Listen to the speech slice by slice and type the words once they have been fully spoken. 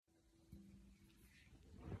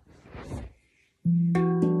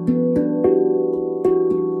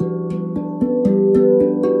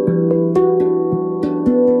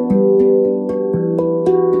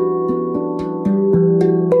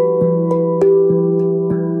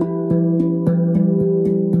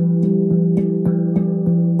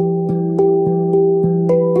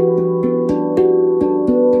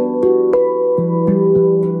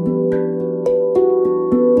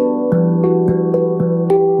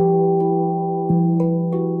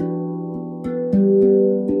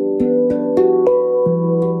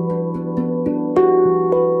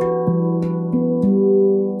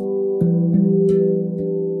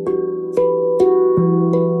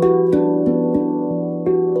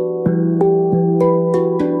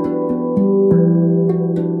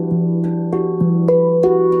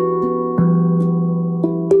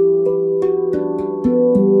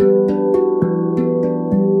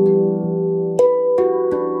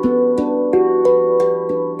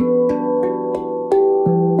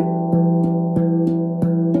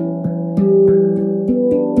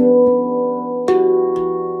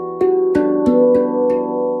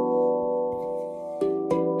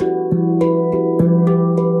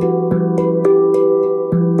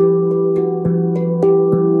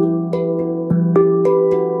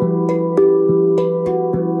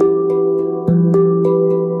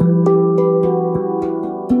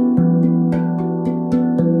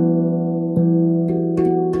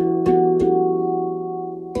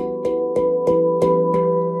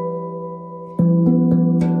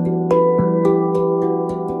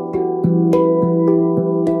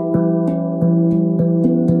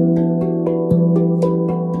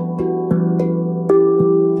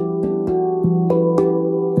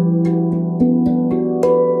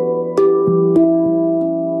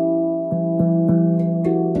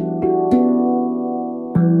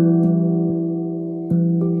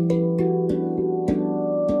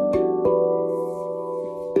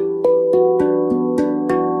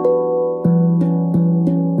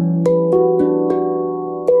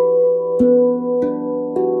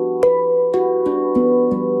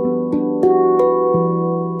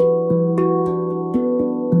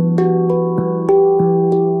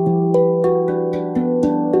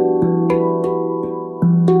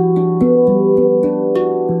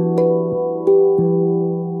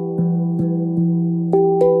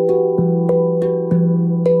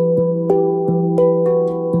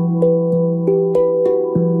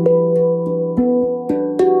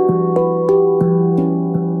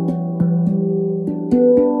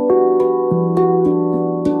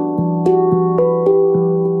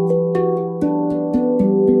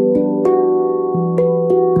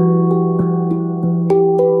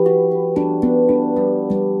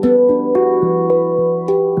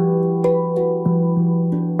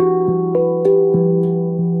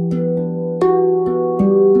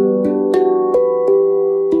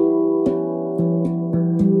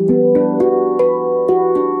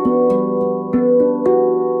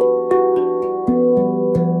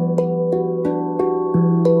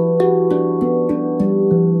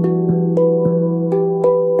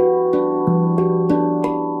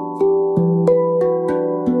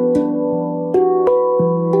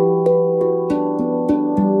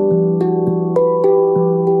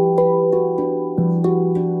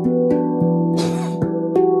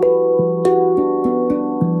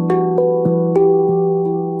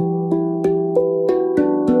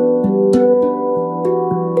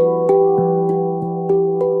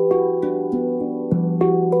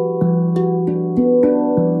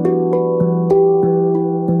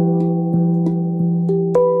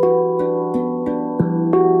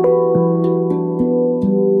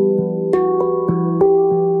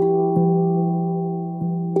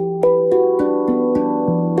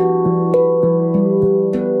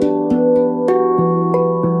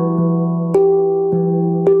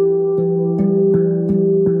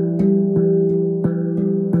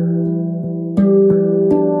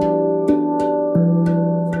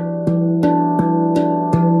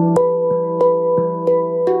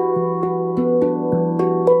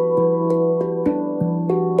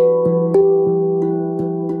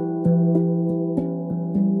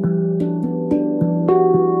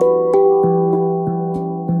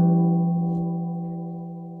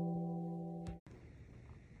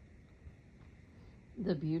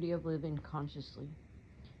consciously.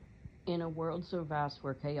 In a world so vast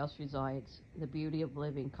where chaos resides, the beauty of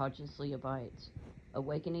living consciously abides,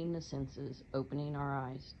 awakening the senses, opening our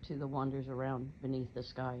eyes to the wonders around beneath the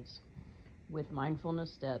skies. With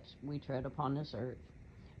mindfulness steps, we tread upon this earth,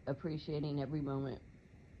 appreciating every moment,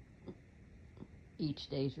 each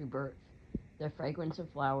day's rebirth, the fragrance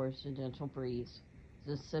of flowers, the gentle breeze,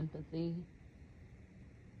 the sympathy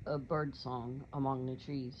of birdsong among the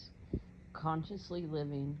trees. Consciously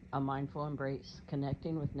living a mindful embrace,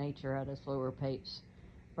 connecting with nature at a slower pace,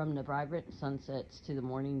 from the vibrant sunsets to the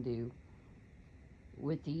morning dew,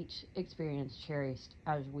 with each experience cherished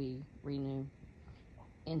as we renew.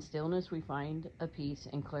 In stillness we find a peace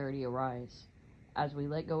and clarity arise, as we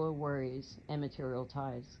let go of worries and material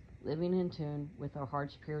ties, living in tune with our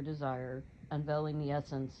heart's pure desire, unveiling the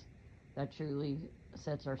essence that truly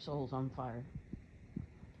sets our souls on fire.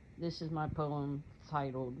 This is my poem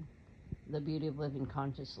titled The Beauty of Living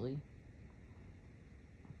Consciously.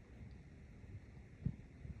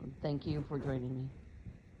 Thank you for joining me.